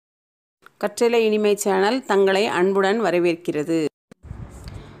கற்றலை இனிமை சேனல் தங்களை அன்புடன் வரவேற்கிறது.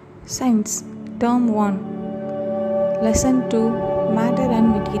 Science Term 1 Lesson 2 Matter and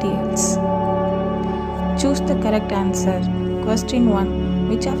Materials. Choose the correct answer. Question 1.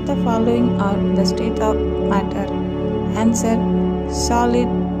 Which of the following are the state of matter? Answer: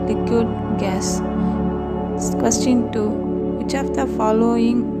 solid, liquid, gas. Question 2. Which of the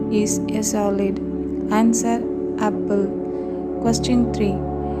following is a solid? Answer: apple. Question 3.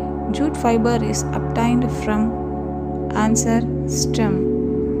 Jute fiber is obtained from. Answer: stem.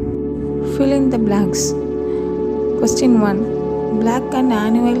 Fill in the blanks. Question 1. Black and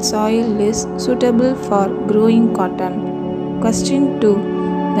annual soil is suitable for growing cotton. Question 2.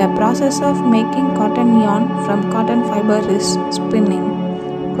 The process of making cotton yarn from cotton fiber is spinning.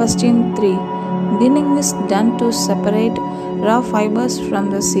 Question 3. Ginning is done to separate raw fibers from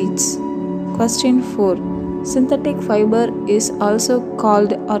the seeds. Question 4. Synthetic fiber is also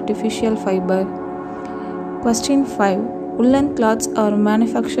called artificial fiber. Question 5. Woolen cloths are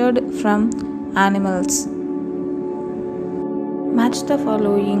manufactured from animals. Match the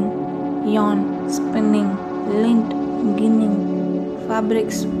following: yarn, spinning, lint, ginning,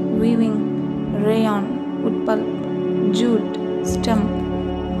 fabrics, weaving, rayon, wood pulp, jute, stem.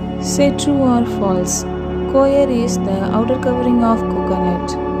 Say true or false. Coir is the outer covering of coconut.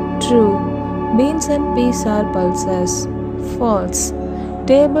 True. Beans and peas are pulses. False.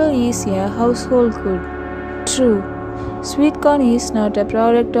 Table is a household good. True. Sweet corn is not a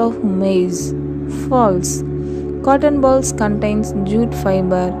product of maize. False. Cotton balls contains jute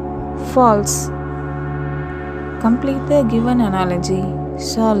fiber. False. Complete the given analogy.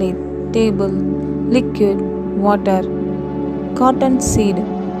 Solid, table, liquid, water. Cotton seed,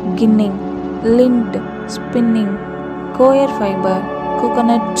 ginning, lint, spinning, coir fiber,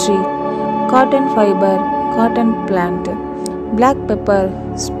 coconut tree. Cotton fiber, cotton plant. Black pepper,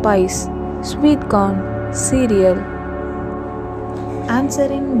 spice. Sweet corn, cereal. Answer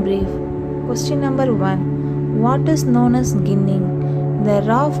in brief. Question number 1. What is known as ginning? The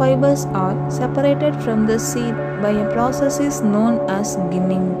raw fibers are separated from the seed by a process is known as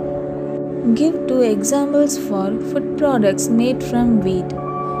ginning. Give 2 examples for food products made from wheat.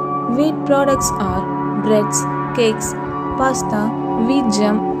 Wheat products are breads, cakes, pasta, wheat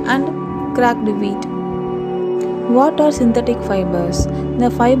jam, and cracked wheat. What are synthetic fibers? The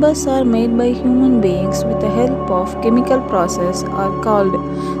fibers are made by human beings with the help of chemical process are called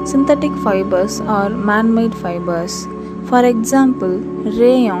synthetic fibers or man-made fibers. For example,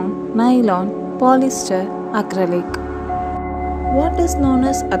 rayon, nylon, polyester, acrylic. What is known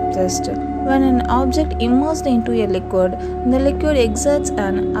as upthrust? When an object immersed into a liquid, the liquid exerts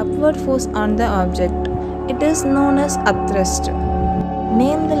an upward force on the object. It is known as upthrust.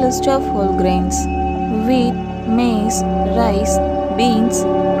 Name the list of whole grains. Wheat, maize, rice, beans,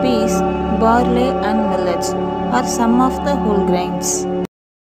 peas, barley and millets are some of the whole grains.